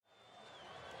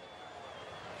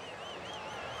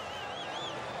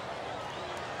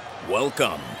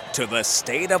Welcome to the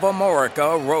State of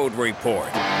America Road Report.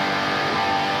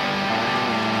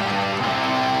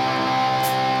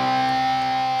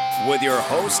 With your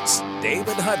hosts,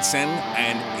 David Hudson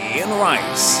and Ian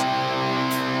Rice.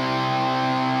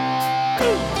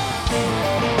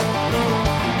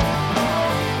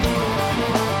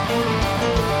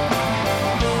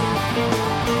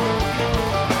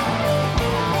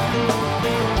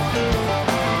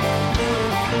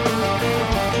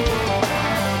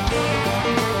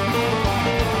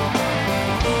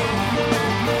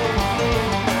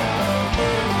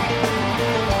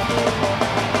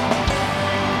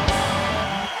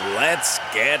 Let's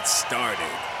get started.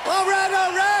 All right,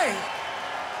 all right.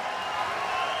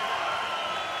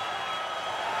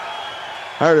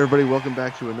 All right, everybody, welcome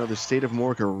back to another State of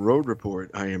America Road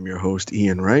Report. I am your host,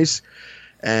 Ian Rice,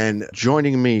 and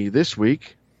joining me this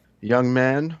week, a young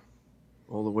man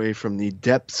all the way from the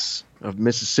depths of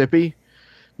Mississippi,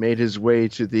 made his way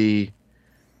to the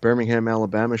Birmingham,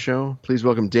 Alabama show. Please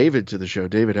welcome David to the show.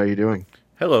 David, how are you doing?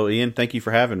 Hello, Ian. Thank you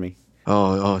for having me.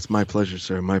 Oh, it's my pleasure,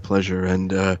 sir. My pleasure.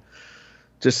 And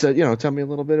just tell me a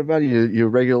little bit about you. You a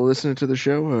regular listener to the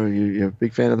show, or you a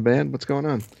big fan of the band? What's going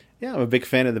on? Yeah, I'm a big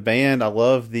fan of the band. I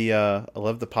love the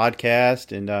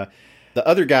podcast, and the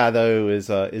other guy though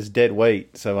is dead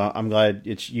weight. So I'm glad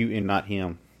it's you and not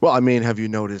him. Well, I mean, have you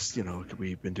noticed?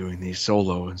 We've been doing these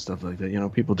solo and stuff like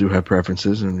that. People do have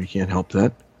preferences, and we can't help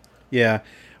that. Yeah.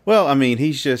 Well, I mean,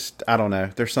 he's just, I don't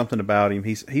know. There's something about him.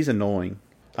 He's annoying.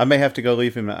 I may have to go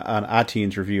leave him an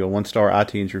iTunes review, a 1-star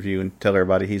iTunes review, and tell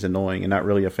everybody he's annoying and not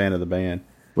really a fan of the band.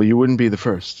 Well, you wouldn't be the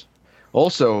first.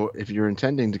 Also, if you're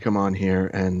intending to come on here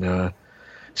and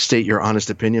state your honest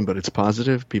opinion, but it's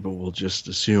positive, people will just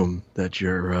assume that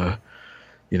you're, a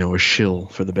shill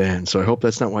for the band. So I hope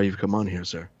that's not why you've come on here,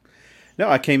 sir. No,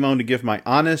 I came on to give my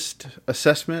honest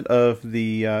assessment of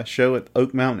the show at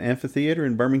Oak Mountain Amphitheater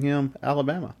in Birmingham,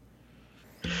 Alabama.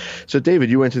 So, David,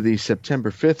 you went to the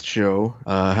September 5th show.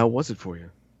 How was it for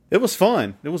you? It was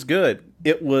fun. It was good.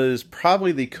 It was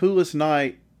probably the coolest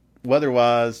night,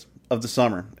 weather-wise, of the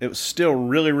summer. It was still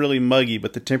really, really muggy,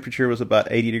 but the temperature was about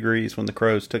 80 degrees when the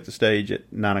Crows took the stage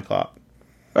at 9 o'clock.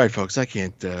 All right, folks, I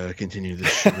can't continue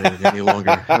this any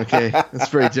longer. Okay, that's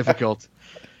very difficult.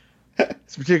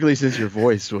 It's particularly since your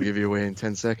voice will give you away in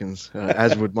 10 seconds,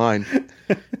 as would mine.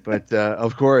 But,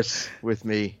 of course, with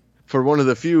me, for one of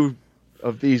the few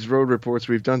of these road reports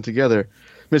we've done together,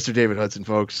 Mr. David Hudson,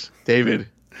 folks. David.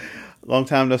 Long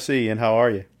time no see, and how are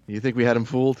you? You think we had him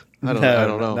fooled? I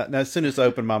don't know. No, as soon as I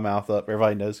open my mouth up,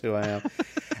 everybody knows who I am.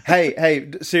 Hey,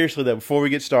 seriously though, before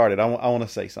we get started, I want to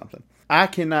say something. I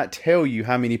cannot tell you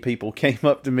how many people came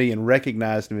up to me and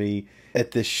recognized me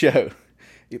at this show.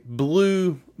 It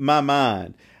blew my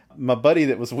mind. My buddy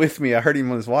that was with me, I heard him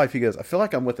with his wife. He goes, "I feel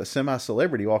like I'm with a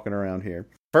semi-celebrity walking around here."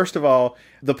 First of all,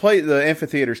 the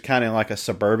amphitheater is kind of like a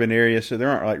suburban area, so there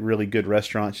aren't like really good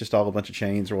restaurants, just all a bunch of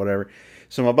chains or whatever.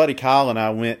 So my buddy Kyle and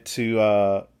I went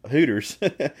to Hooters,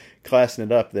 classing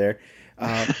it up there,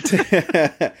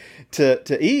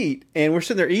 to eat, and we're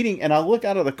sitting there eating, and I look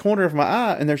out of the corner of my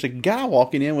eye, and there's a guy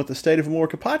walking in with the State of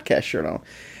America podcast shirt on,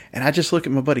 and I just look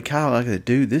at my buddy Kyle, and I go,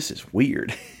 "Dude, this is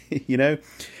weird,"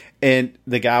 And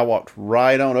the guy walked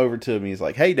right on over to me. He's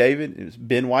like, "Hey, David," it was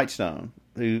Ben Whitestone,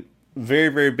 who very,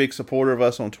 very big supporter of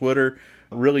us on Twitter,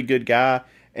 a really good guy.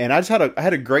 And I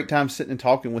had a great time sitting and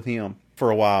talking with him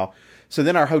for a while. So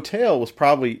then our hotel was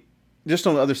probably just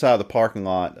on the other side of the parking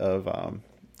lot of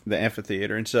the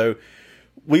amphitheater. And so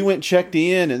we went and checked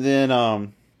in, and then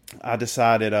I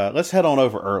decided, let's head on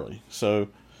over early. So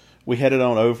we headed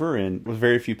on over, and there was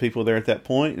very few people there at that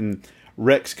point. And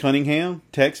Rex Cunningham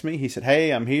texted me. He said,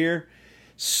 "Hey, I'm here."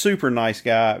 Super nice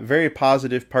guy, very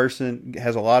positive person,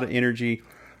 has a lot of energy.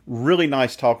 Really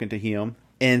nice talking to him.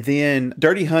 And then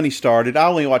Dirty Honey started. I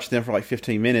only watched them for like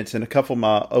 15 minutes, and a couple of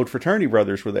my old fraternity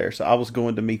brothers were there, so I was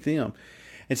going to meet them.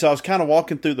 And so I was kind of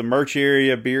walking through the merch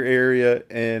area, beer area,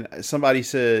 and somebody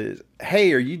says,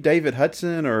 "Hey, are you David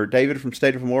Hudson or David from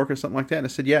State of America," or something like that? And I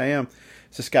said, "Yeah, I am."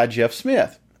 It's this guy, Jeff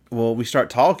Smith. Well, we start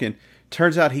talking.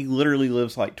 Turns out he literally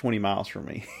lives like 20 miles from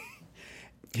me.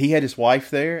 He had his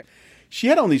wife there. She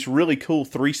had on these really cool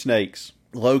Three Snakes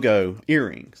logo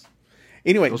earrings.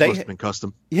 Anyway, those must have been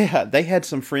custom. Yeah, they had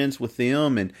some friends with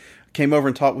them and came over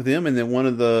and talked with them. And then one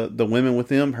of the women with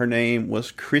them, her name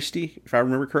was Christy, if I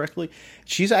remember correctly.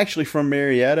 She's actually from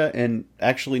Marietta and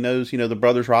actually knows, the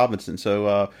brothers Robinson.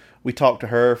 So I talked to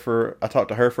her for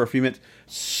a few minutes.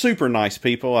 Super nice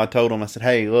people. I told them, I said,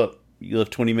 "Hey, look, you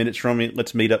live 20 minutes from me.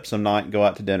 Let's meet up some night and go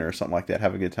out to dinner or something like that.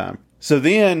 Have a good time." So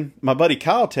then my buddy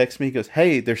Kyle texts me. He goes,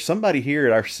 "Hey, there's somebody here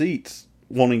at our seats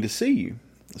wanting to see you."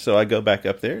 So I go back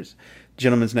up there. It's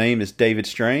gentleman's name is David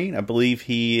Strain. I believe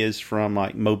he is from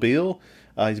like Mobile.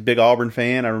 He's a big Auburn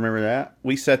fan. I remember that.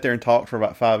 We sat there and talked for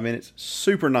about 5 minutes.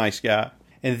 Super nice guy.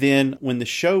 And then when the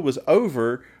show was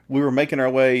over, we were making our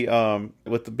way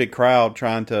with the big crowd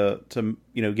trying to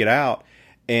get out.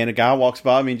 And a guy walks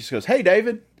by me and just goes, "Hey,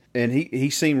 David." And he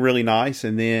seemed really nice.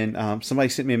 And then somebody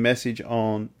sent me a message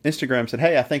on Instagram and said,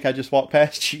 "Hey, I think I just walked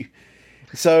past you."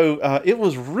 So it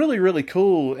was really, really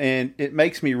cool. And it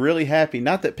makes me really happy.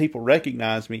 Not that people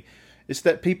recognize me. It's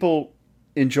that people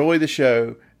enjoy the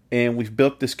show. And we've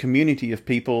built this community of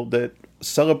people that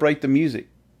celebrate the music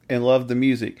and love the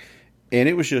music. And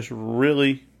it was just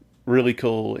really, really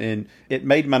cool. And it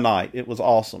made my night. It was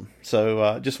awesome.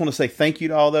 So just want to say thank you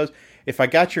to all those. If I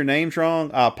got your names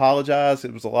wrong, I apologize.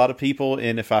 It was a lot of people.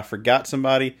 And if I forgot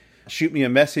somebody, shoot me a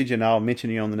message and I'll mention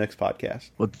you on the next podcast.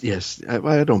 Well, yes,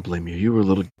 I don't blame you. You were a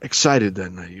little excited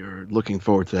that night. You were looking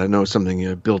forward to that. I know it's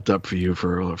something built up for you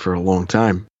for a long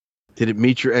time. Did it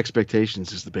meet your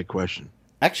expectations is the big question.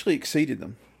 Actually exceeded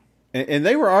them. And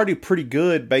they were already pretty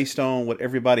good based on what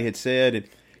everybody had said.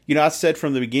 And, I said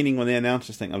from the beginning when they announced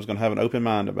this thing, I was going to have an open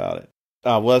mind about it.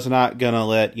 I was not going to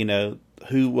let,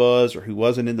 who was or who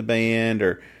wasn't in the band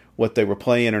or what they were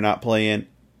playing or not playing.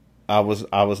 I was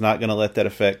not going to let that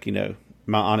affect,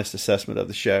 my honest assessment of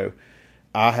the show.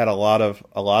 I had a lot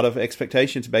of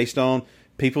expectations based on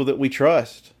people that we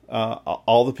trust.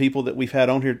 All the people that we've had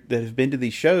on here that have been to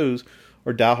these shows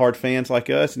are diehard fans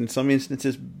like us, and in some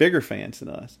instances, bigger fans than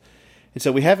us. And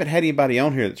so we haven't had anybody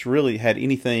on here that's really had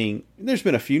anything. There's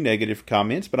been a few negative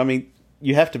comments, but I mean,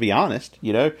 you have to be honest,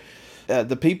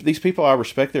 these people, I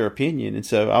respect their opinion. And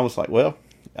so I was like, well,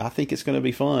 I think it's going to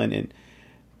be fun. And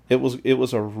it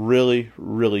was a really,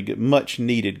 really good, much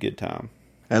needed good time.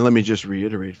 And let me just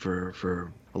reiterate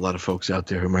for a lot of folks out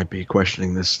there who might be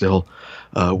questioning this still,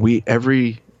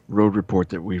 every road report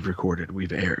that we've recorded,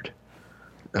 we've aired.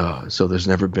 So there's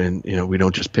never been, we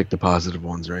don't just pick the positive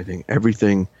ones or anything.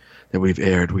 Everything that we've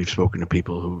aired, we've spoken to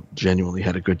people who genuinely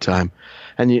had a good time.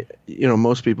 And,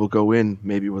 most people go in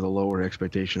maybe with a lower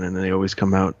expectation and they always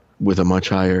come out with a much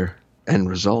higher end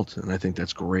result. And I think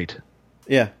that's great.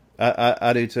 Yeah,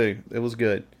 I do too. It was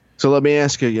good. So let me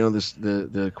ask you,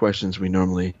 the questions we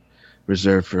normally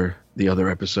reserve for the other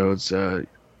episodes,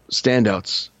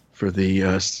 standouts for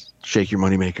the Shake Your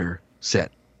Moneymaker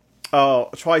set. Oh,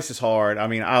 Twice as Hard. I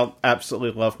mean, I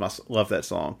absolutely love that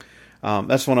song.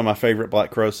 That's one of my favorite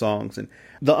Black Crow songs. And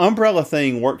the umbrella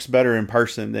thing works better in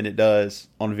person than it does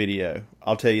on video.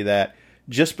 I'll tell you that.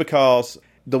 Just because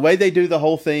the way they do the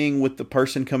whole thing with the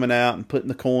person coming out and putting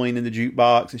the coin in the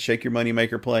jukebox and Shake Your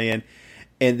Moneymaker playing.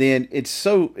 And then it's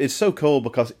so cool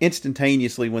because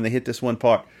instantaneously when they hit this one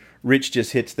part, Rich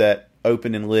just hits that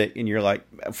open and lit, and you're like,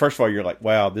 first of all, you're like,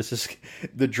 wow, this is,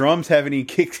 the drums haven't even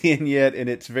kicked in yet, and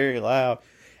it's very loud.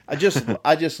 I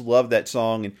just love that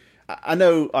song. And I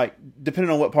know, like,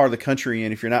 depending on what part of the country you're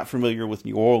in, if you're not familiar with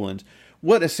New Orleans,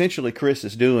 what essentially Chris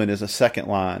is doing is a second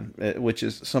line, which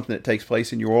is something that takes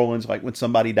place in New Orleans, like when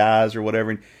somebody dies or whatever,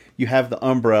 and you have the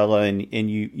umbrella and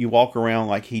you walk around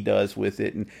like he does with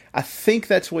it. And I think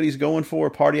that's what he's going for,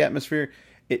 a party atmosphere.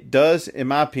 It does, in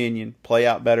my opinion, play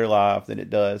out better live than it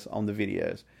does on the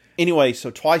videos. Anyway,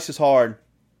 so Twice as Hard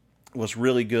was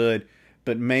really good,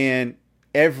 but man,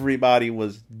 everybody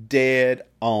was dead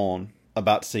on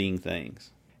about Seeing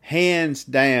Things. Hands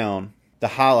down, the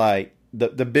highlight, the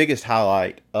biggest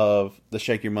highlight of the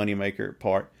Shake Your Moneymaker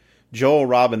part, Joel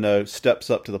Robineau steps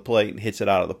up to the plate and hits it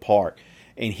out of the park.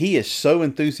 And he is so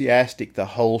enthusiastic the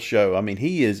whole show. I mean,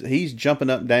 he's jumping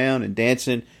up and down and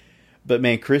dancing. But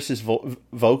man, Chris's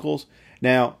vocals.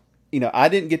 Now, I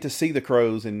didn't get to see the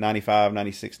Crows in 95,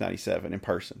 96, 97 in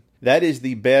person. That is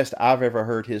the best I've ever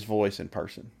heard his voice in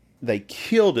person. They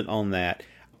killed it on that.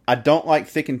 I don't like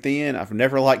Thick and Thin. I've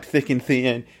never liked Thick and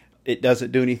Thin. It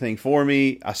doesn't do anything for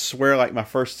me. I swear, like my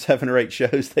first 7 or 8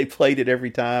 shows, they played it every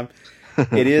time.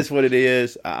 It is what it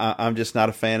is. I'm just not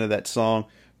a fan of that song.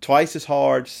 Twice as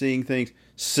Hard, Seeing Things.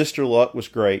 Sister Luck was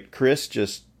great. Chris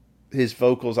his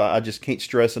vocals, I just can't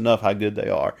stress enough how good they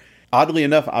are. Oddly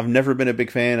enough, I've never been a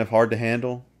big fan of Hard to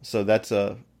Handle, so that's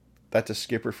a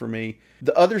skipper for me.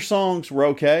 The other songs were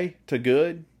okay to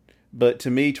good, but to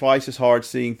me, Twice as Hard,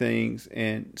 Seeing Things,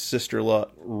 and Sister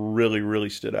Luck really, really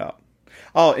stood out.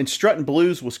 Oh, and Struttin'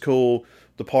 Blues was cool,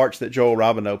 the parts that Joel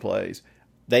Robineau plays.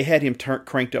 They had him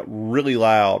cranked up really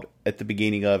loud at the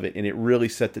beginning of it, and it really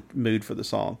set the mood for the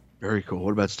song. Very cool.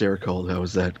 What about Stare Cold? How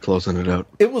was that closing it out?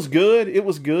 It was good. It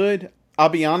was good. I'll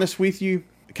be honest with you.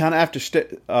 Kind of after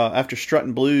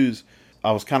Struttin' Blues,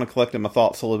 I was kind of collecting my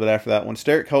thoughts a little bit after that one.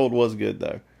 Stare Cold was good,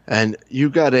 though. And you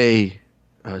got a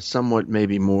somewhat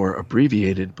maybe more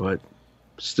abbreviated but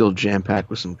still jam packed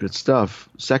with some good stuff.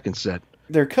 Second set,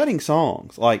 they're cutting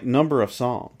songs, like number of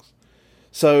songs.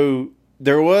 So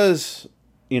there was,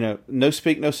 No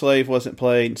Speak No Slave wasn't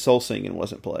played, and Soul Singing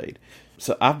wasn't played.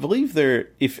 So I believe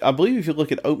if you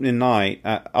look at opening night,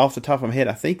 off the top of my head,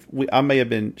 I think I may have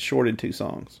been shorted 2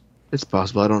 songs. It's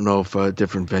possible. I don't know if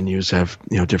different venues have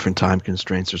different time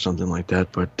constraints or something like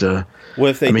that. But well,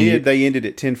 if they did, they ended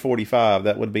at 10:45.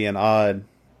 That would be an odd,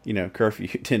 curfew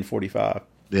 10:45.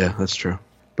 Yeah, that's true.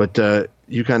 But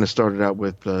you kind of started out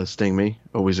with Sting Me,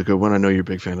 always a good one. I know you're a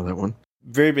big fan of that one.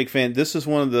 Very big fan. This is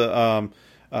one of the.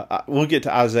 We'll get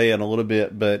to Isaiah in a little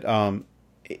bit, but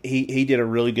he did a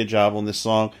really good job on this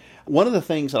song. One of the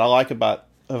things that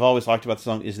I've always liked about the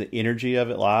song is the energy of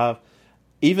it live.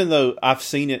 Even though I've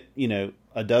seen it,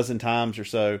 a dozen times or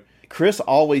so, Chris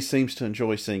always seems to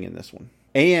enjoy singing this one.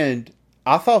 And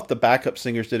I thought the backup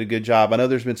singers did a good job. I know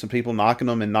there's been some people knocking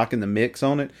them and knocking the mix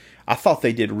on it. I thought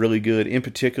they did really good, in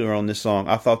particular on this song.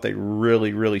 I thought they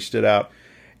really, really stood out.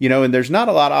 And there's not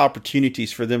a lot of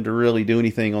opportunities for them to really do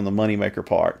anything on the Moneymaker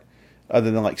part, other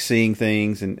than like seeing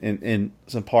things and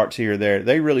some parts here or there.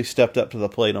 They really stepped up to the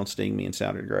plate on Sting Me and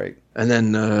sounded great. And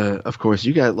then, of course,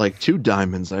 you got like 2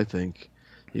 diamonds, I think.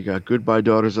 You got Goodbye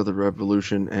Daughters of the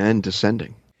Revolution and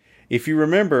Descending. If you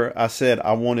remember, I said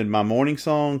I wanted my morning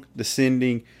song,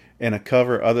 Descending, and a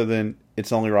cover other than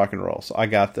It's Only Rock and Roll. So I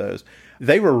got those.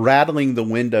 They were rattling the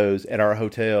windows at our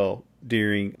hotel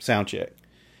during soundcheck.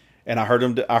 And I heard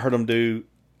them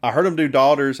do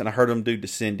Daughters, and I heard them do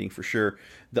Descending for sure.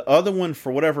 The other one,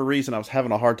 for whatever reason, I was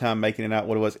having a hard time making it out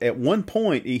what it was. At one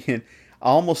point, Ian, I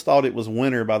almost thought it was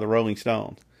Winter by the Rolling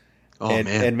Stones. Oh, man.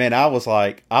 And man, I was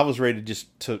ready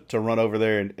to run over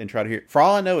there and try to hear it. For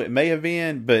all I know, it may have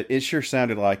been, but it sure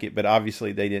sounded like it. But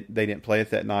obviously, they didn't play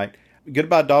it that night.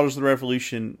 Goodbye Daughters of the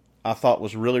Revolution, I thought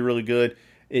was really, really good.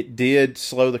 It did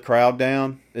slow the crowd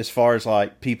down as far as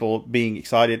like people being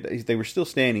excited. They were still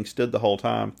stood the whole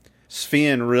time.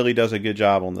 Sven really does a good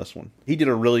job on this one. He did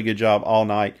a really good job all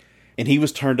night. And he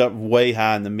was turned up way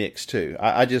high in the mix too.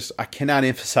 I cannot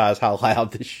emphasize how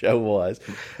loud this show was.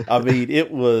 I mean,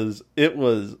 it was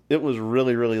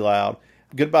really, really loud.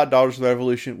 Goodbye Daughters of the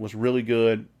Revolution was really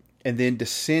good. And then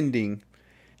Descending,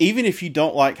 even if you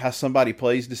don't like how somebody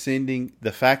plays Descending,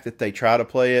 the fact that they try to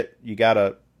play it, you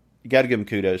gotta give them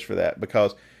kudos for that,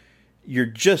 because you're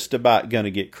just about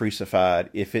gonna get crucified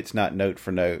if it's not note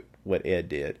for note what Ed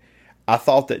did. I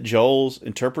thought that Joel's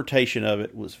interpretation of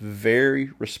it was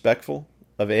very respectful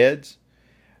of Ed's.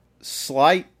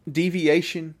 Slight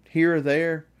deviation here or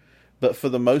there, but for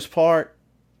the most part,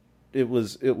 it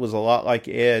was a lot like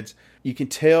Ed's. You can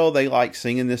tell they like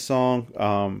singing this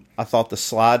song. I thought the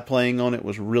slide playing on it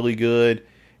was really good,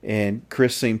 and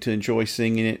Chris seemed to enjoy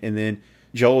singing it. And then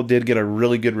Joel did get a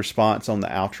really good response on the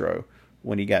outro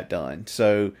when he got done.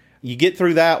 So you get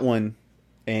through that one,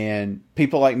 and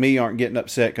people like me aren't getting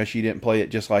upset because you didn't play it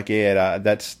just like Ed.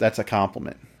 That's a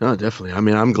compliment. Oh, definitely. I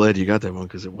mean, I'm glad you got that one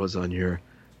because it was on your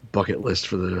bucket list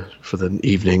for the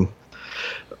evening.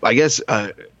 I guess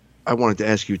I wanted to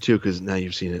ask you too, because now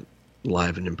you've seen it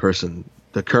live and in person,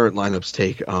 the current lineup's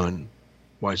take on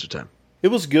Wiser Time. It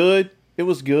was good.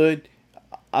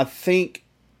 I think,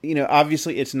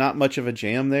 obviously it's not much of a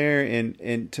jam there,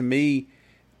 and to me,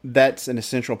 that's an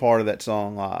essential part of that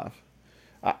song live.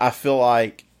 I feel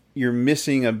like you're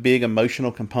missing a big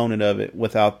emotional component of it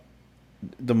without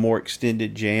the more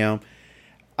extended jam.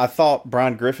 I thought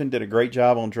Brian Griffin did a great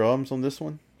job on drums on this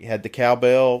one. He had the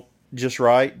cowbell just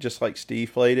right, just like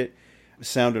Steve played it. It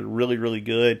sounded really, really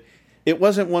good. It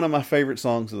wasn't one of my favorite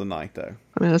songs of the night, though.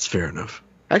 I mean, that's fair enough.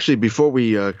 Actually, before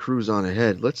we cruise on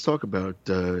ahead, let's talk about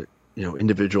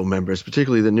individual members,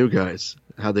 particularly the new guys,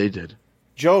 how they did.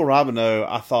 Joe Robino,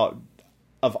 I thought,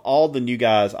 of all the new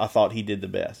guys, I thought he did the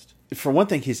best. For one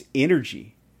thing, his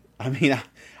energy. I mean,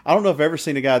 I don't know if I've ever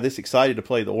seen a guy this excited to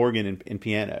play the organ and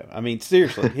piano. I mean,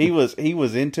 seriously, he was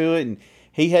into it, and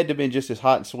he had to have been just as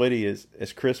hot and sweaty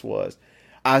as Chris was.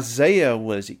 Isaiah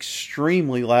was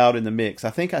extremely loud in the mix. I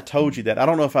think I told you that. I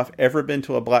don't know if I've ever been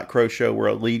to a Black Crow show where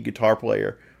a lead guitar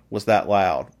player was that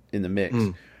loud in the mix.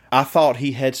 I thought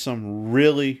he had some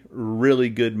really, really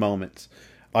good moments.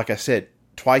 Like I said,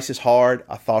 Twice as Hard,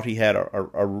 I thought he had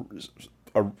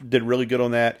did really good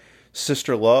on that.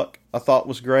 Sister Luck, I thought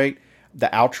was great. The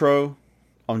outro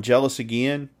on Jealous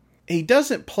Again. He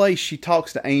doesn't play She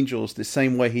Talks to Angels the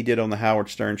same way he did on the Howard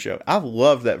Stern show. I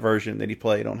love that version that he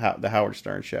played on the Howard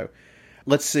Stern show.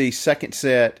 Let's see, second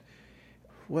set.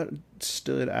 What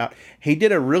stood out? He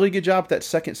did a really good job with that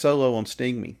second solo on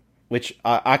Sting Me, which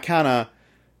I kind of...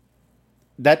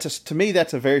 to me,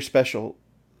 that's a very special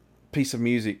piece of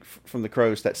music from the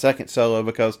Crows, that second solo,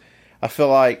 because I feel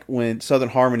like when Southern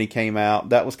Harmony came out,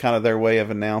 that was kind of their way of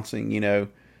announcing,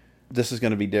 this is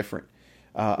going to be different.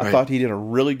 I thought he did a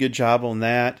really good job on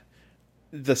that.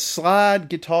 The slide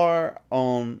guitar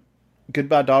on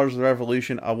Goodbye Daughters of the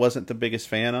Revolution, I wasn't the biggest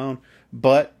fan on,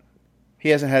 but he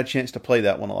hasn't had a chance to play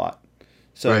that one a lot.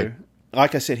 So,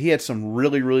 like I said, he had some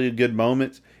really, really good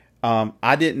moments.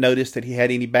 I didn't notice that he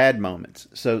had any bad moments.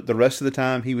 So the rest of the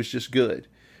time, he was just good.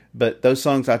 But those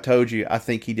songs I told you, I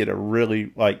think he did a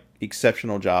really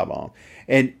exceptional job on.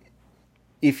 And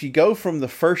if you go from the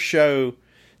first show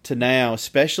to now,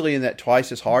 especially in that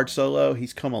Twice as Hard solo,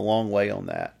 he's come a long way on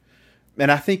that.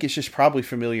 And I think it's just probably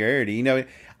familiarity.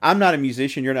 I'm not a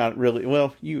musician. You're not really.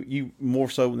 Well, you more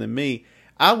so than me.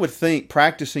 I would think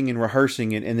practicing and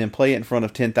rehearsing it and then play it in front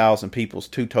of 10,000 people is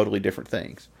two totally different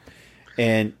things.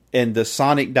 And the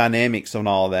sonic dynamics and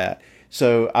all that.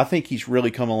 So I think he's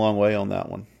really come a long way on that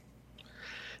one.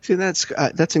 See, that's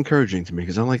encouraging to me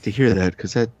because I like to hear that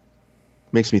because that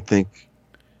makes me think,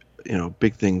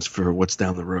 big things for what's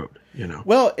down the road.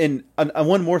 Well, and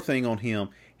one more thing on him.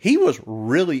 He was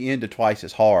really into Twice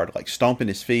as Hard, like stomping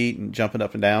his feet and jumping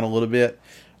up and down a little bit,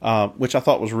 which I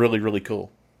thought was really, really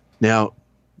cool. Now,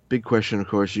 big question, of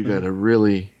course, you got a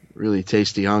really, really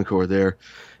tasty encore there.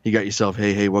 You got yourself,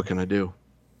 hey, what can I do?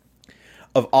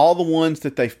 Of all the ones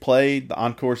that they've played, the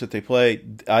encores that they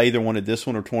played, I either wanted this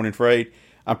one or Torn and Frayed.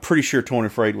 I'm pretty sure Torn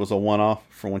and Frayed was a one-off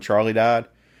from when Charlie died.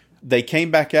 They came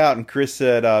back out, and Chris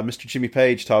said, Mr. Jimmy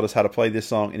Page taught us how to play this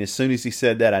song, and as soon as he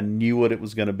said that, I knew what it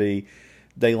was going to be.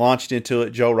 They launched into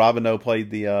it. Joe Robino played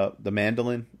the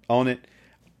mandolin on it.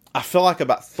 I feel like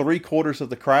about 3/4 of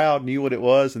the crowd knew what it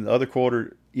was, and the other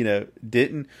quarter,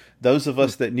 didn't. Those of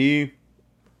us that knew,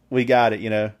 we got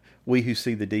it. We who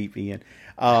see the deep, Ian.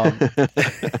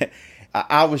 I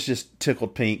was just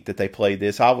tickled pink that they played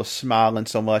this. I was smiling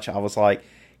so much. I was like,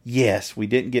 yes, we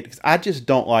didn't get. Cause I just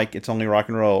don't like It's Only Rock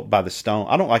and Roll by the Stones.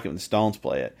 I don't like it when the Stones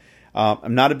play it.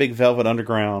 I'm not a big Velvet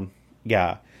Underground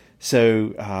guy.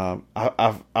 So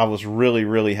I was really,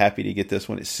 really happy to get this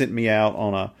one. It sent me out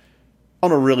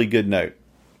on a really good note.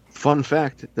 Fun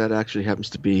fact, that actually happens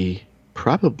to be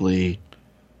probably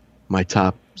my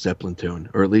top Zeppelin tune,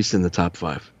 or at least in the top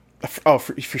 5. Oh,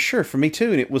 for sure. For me,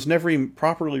 too. And it was never even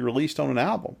properly released on an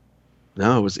album.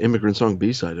 No, it was Immigrant Song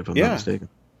B-side, if I'm not mistaken.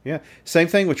 Yeah. Same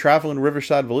thing with Traveling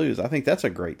Riverside Blues. I think that's a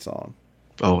great song.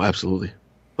 Oh, absolutely.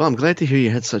 Well, I'm glad to hear you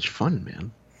had such fun,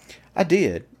 man. I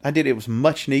did. It was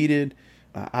much needed.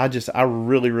 I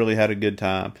really, really had a good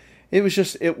time. It was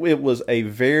just, it was a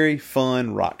very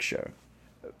fun rock show.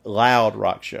 Loud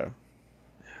rock show.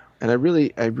 And I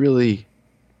really,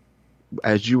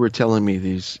 as you were telling me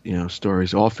these,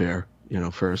 stories off air,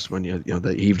 first when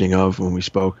the evening of when we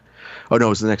spoke. Oh no, it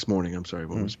was the next morning. I'm sorry,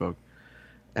 when we spoke.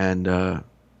 And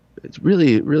it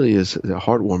really, really is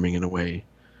heartwarming in a way.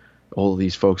 All of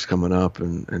these folks coming up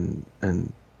and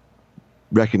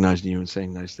recognizing you and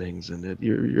saying nice things, and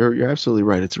you're absolutely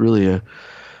right. It's really a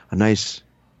nice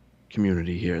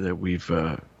community here that we've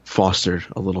fostered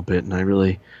a little bit, and I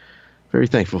really very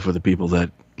thankful for the people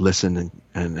that listen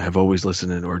and have always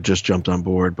listened or just jumped on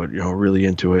board, but really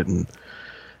into it and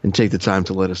take the time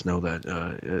to let us know that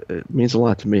it means a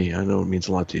lot to me. I know it means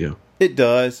a lot to you. It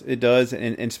does.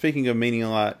 And speaking of meaning a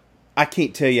lot, I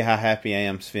can't tell you how happy I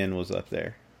am Sven was up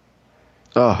there.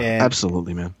 Oh,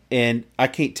 absolutely, man. And I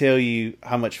can't tell you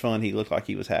how much fun he looked like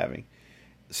he was having.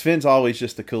 Sven's always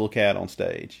just the cool cat on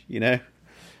stage,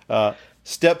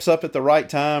 steps up at the right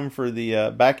time for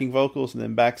the backing vocals and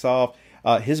then backs off.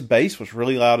 His bass was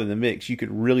really loud in the mix. You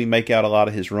could really make out a lot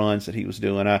of his runs that he was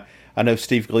doing. I know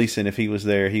Steve Gleason, if he was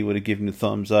there, he would have given the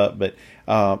thumbs up. But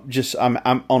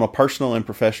I'm on a personal and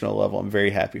professional level, I'm very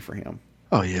happy for him.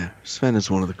 Oh, yeah. Sven is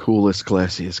one of the coolest,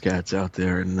 classiest cats out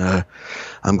there, and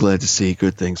I'm glad to see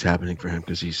good things happening for him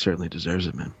because he certainly deserves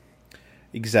it, man.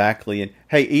 Exactly. And,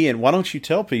 hey, Ian, why don't you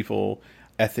tell people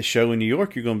at the show in New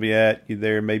York you're going to be at,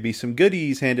 there may be some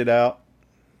goodies handed out.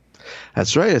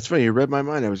 That's right. You read my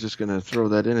mind. I was just going to throw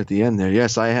that in at the end there.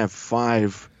 Yes, I have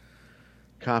 5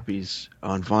 copies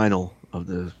on vinyl of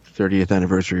the 30th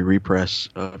anniversary repress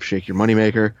of Shake Your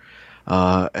Moneymaker.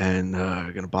 And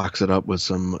going to box it up with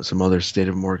some other State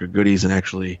of Amorica goodies and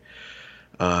actually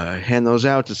hand those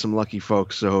out to some lucky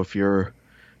folks. So if you're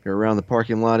around the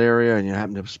parking lot area and you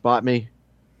happen to spot me,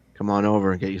 come on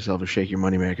over and get yourself a Shake Your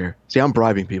Moneymaker. See, I'm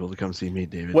bribing people to come see me,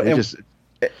 David. Well,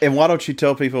 and why don't you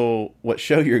tell people what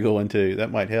show you're going to?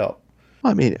 That might help.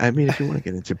 Well, I mean, if you want to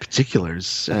get into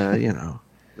particulars, I'm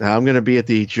going to be at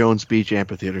the Jones Beach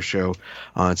Amphitheater show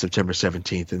on September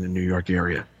 17th in the New York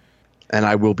area. And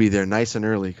I will be there nice and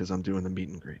early because I'm doing the meet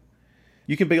and greet.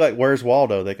 You can be like, Where's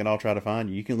Waldo? They can all try to find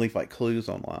you. You can leave like clues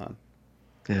online.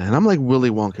 Yeah, and I'm like Willy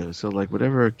Wonka, so like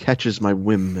whatever catches my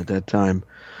whim at that time,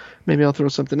 maybe I'll throw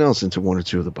something else into one or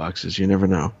two of the boxes. You never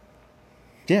know.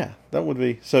 Yeah, that would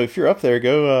be. So if you're up there,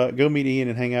 go meet Ian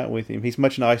and hang out with him. He's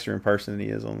much nicer in person than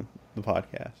he is on the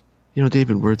podcast.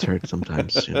 David, words hurt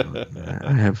sometimes.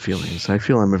 I have feelings. I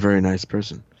feel I'm a very nice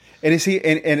person. And is he?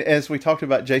 And as we talked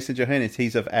about Jason Johannes,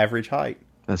 he's of average height.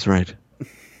 That's right.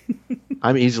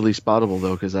 I'm easily spottable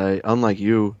though, because unlike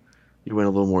you went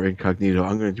a little more incognito.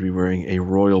 I'm going to be wearing a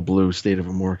royal blue State of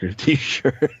America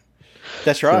T-shirt.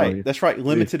 That's right. So, that's right.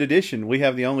 Limited edition. We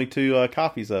have the only 2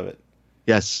 copies of it.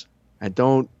 Yes. And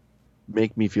don't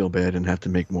make me feel bad and have to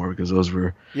make more, because those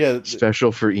were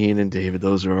special for Ian and David.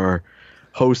 Those are our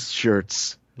host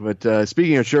shirts. But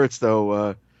speaking of shirts,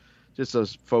 though, just so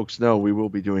folks know, we will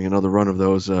be doing another run of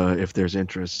those if there's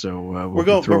interest. So we're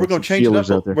going to change it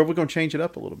up. We're going to change it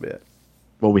up a little bit.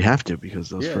 Well, we have to, because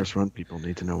those first run people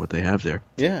need to know what they have there.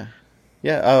 Yeah,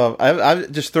 yeah. I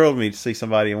just thrilled me to see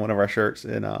somebody in one of our shirts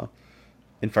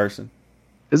in person.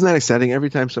 Isn't that exciting?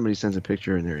 Every time somebody sends a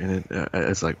picture and they're in it,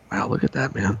 it's like, wow, look at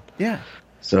that, man. Yeah.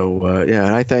 So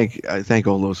and I thank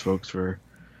all those folks for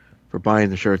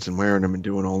buying the shirts and wearing them and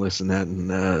doing all this and that, and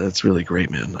that's really great,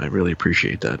 man. I really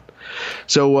appreciate that.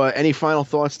 So, any final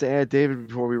thoughts to add, David,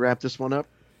 before we wrap this one up?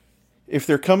 If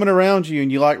they're coming around you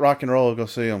and you like rock and roll, go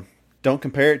see them. Don't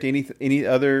compare it to any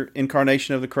other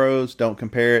incarnation of the Crowes. Don't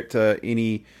compare it to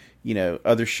any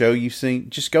other show you've seen.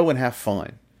 Just go and have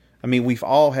fun. I mean, we've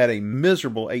all had a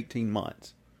miserable 18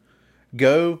 months.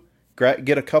 Go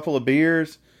get a couple of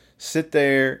beers, sit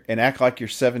there and act like you're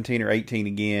 17 or 18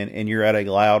 again, and you're at a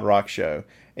loud rock show.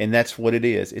 And that's what it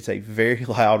is. It's a very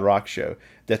loud rock show.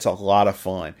 That's a lot of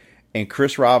fun. And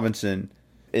Chris Robinson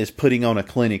is putting on a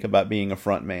clinic about being a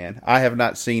front man. I have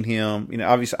not seen him.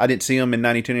 Obviously, I didn't see him in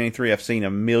 92, 93. I've seen a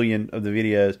million of the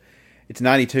videos. It's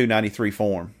 92, 93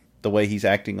 form, the way he's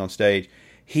acting on stage.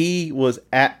 He was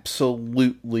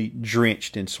absolutely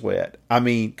drenched in sweat. I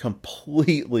mean,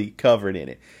 completely covered in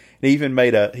it. And he even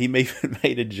made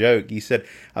a joke. He said,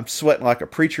 "I'm sweating like a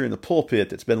preacher in the pulpit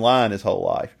that's been lying his whole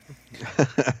life."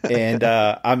 And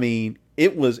I mean,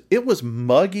 it was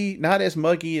muggy, not as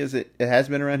muggy as it has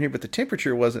been around here, but the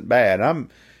temperature wasn't bad.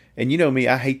 And you know me,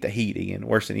 I hate the heat, Ian,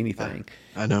 worse than anything.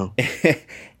 I know.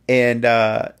 And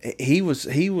he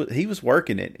was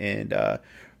working it. And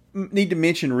need to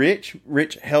mention Rich.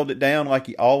 Rich held it down like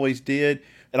he always did.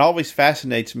 It always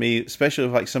fascinates me, especially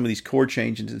with like some of these chord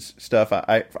changes and stuff.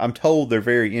 I'm told they're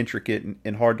very intricate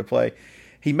and hard to play.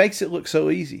 He makes it look so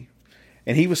easy.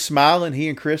 And he was smiling. He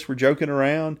and Chris were joking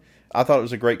around. I thought it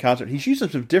was a great concert. He's using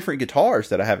some different guitars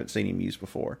that I haven't seen him use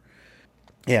before.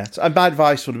 Yeah, so my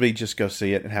advice would be just go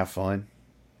see it and have fun.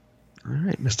 All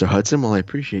right, Mr. Hudson. Well, I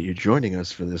appreciate you joining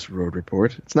us for this road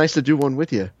report. It's nice to do one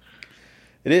with you.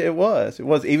 It was,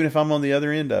 even if I'm on the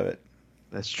other end of it.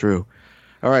 That's true.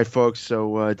 All right, folks.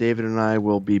 So David and I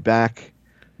will be back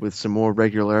with some more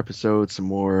regular episodes, some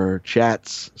more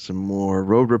chats, some more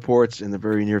road reports in the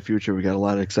very near future. We got a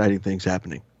lot of exciting things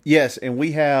happening. Yes, and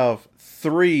we have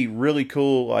 3 really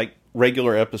cool, like,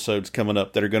 regular episodes coming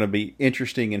up that are going to be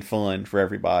interesting and fun for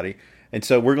everybody. And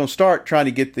so we're going to start trying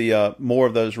to get the more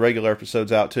of those regular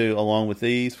episodes out too, along with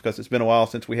these, because it's been a while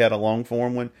since we had a long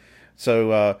form one.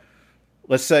 So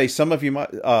let's say some of you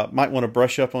might want to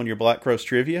brush up on your Black Crowes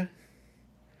trivia.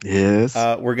 Yes.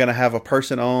 We're going to have a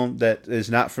person on that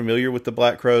is not familiar with the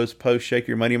Black Crowes post Shake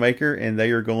Your Moneymaker, and they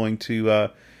are going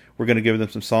to we're going to give them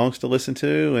some songs to listen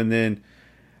to, and then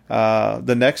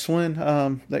the next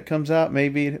one that comes out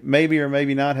maybe or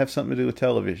maybe not have something to do with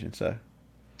television. So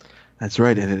that's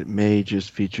right, and it may just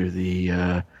feature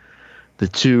the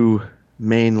 2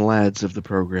 main lads of the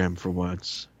program for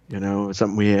once. It's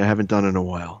something we haven't done in a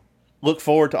while. Look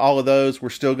forward to all of those. We're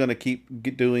still going to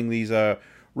keep doing these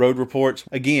road reports.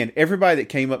 Again, everybody that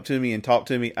came up to me and talked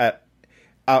to me,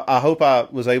 I hope I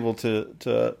was able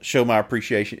to show my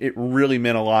appreciation. It really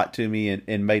meant a lot to me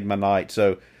and made my night.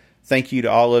 So thank you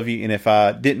to all of you. And if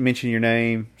I didn't mention your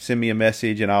name, send me a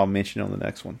message and I'll mention it on the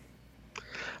next one.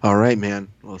 All right, man.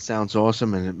 Well, it sounds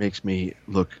awesome, and it makes me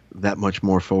look that much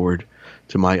more forward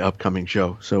to my upcoming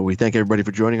show. So we thank everybody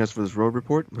for joining us for this road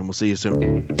report, and we'll see you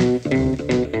soon.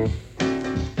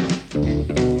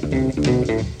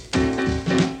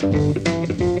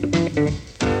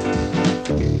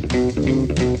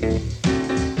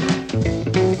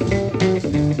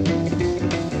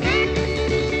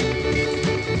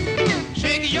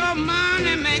 Shake your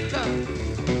money maker.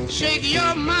 Shake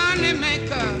your money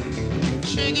maker.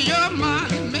 Shake your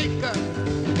money maker.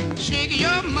 Shake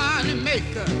your money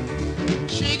maker.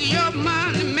 Shake your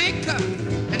money maker.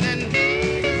 And then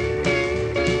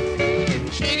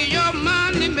shake your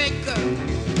money maker.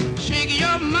 Shake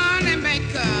your money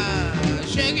maker.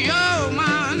 shake your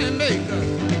money maker.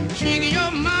 Shake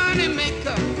your money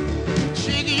maker.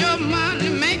 Shake your money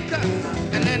maker.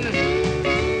 And then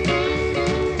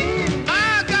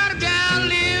I got a gal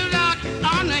lives out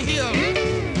on the hill.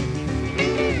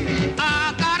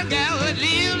 I got a gal that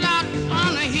lives out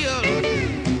on the hill.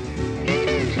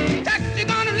 That she's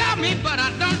gonna love me, but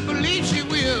I don't believe she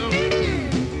will.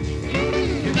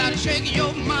 You gotta shake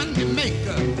your money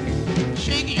maker.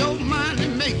 Shake your money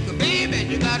maker, baby.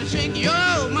 You gotta shake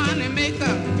your money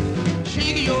maker.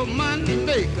 Shake your money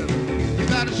maker. You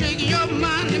gotta shake your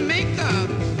money maker.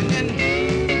 And then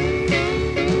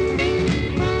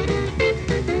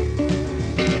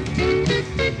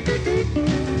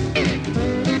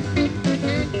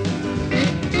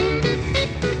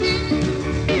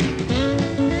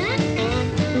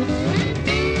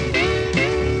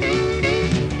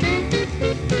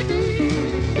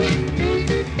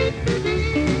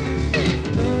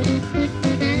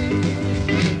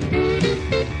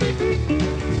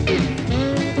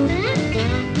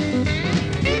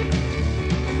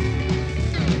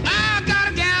I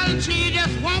got a gal and she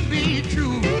just won't be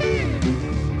true.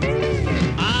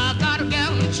 I got a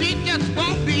gal and she just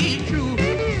won't be true.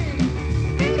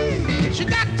 She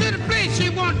got to the place she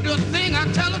won't do a thing I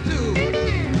tell her to.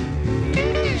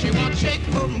 She won't shake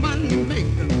her money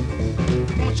maker.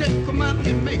 She won't shake her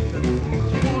money maker.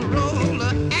 She won't roll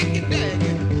her acky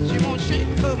daggy. She won't shake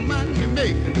her money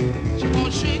maker. She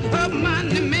won't shake her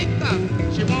money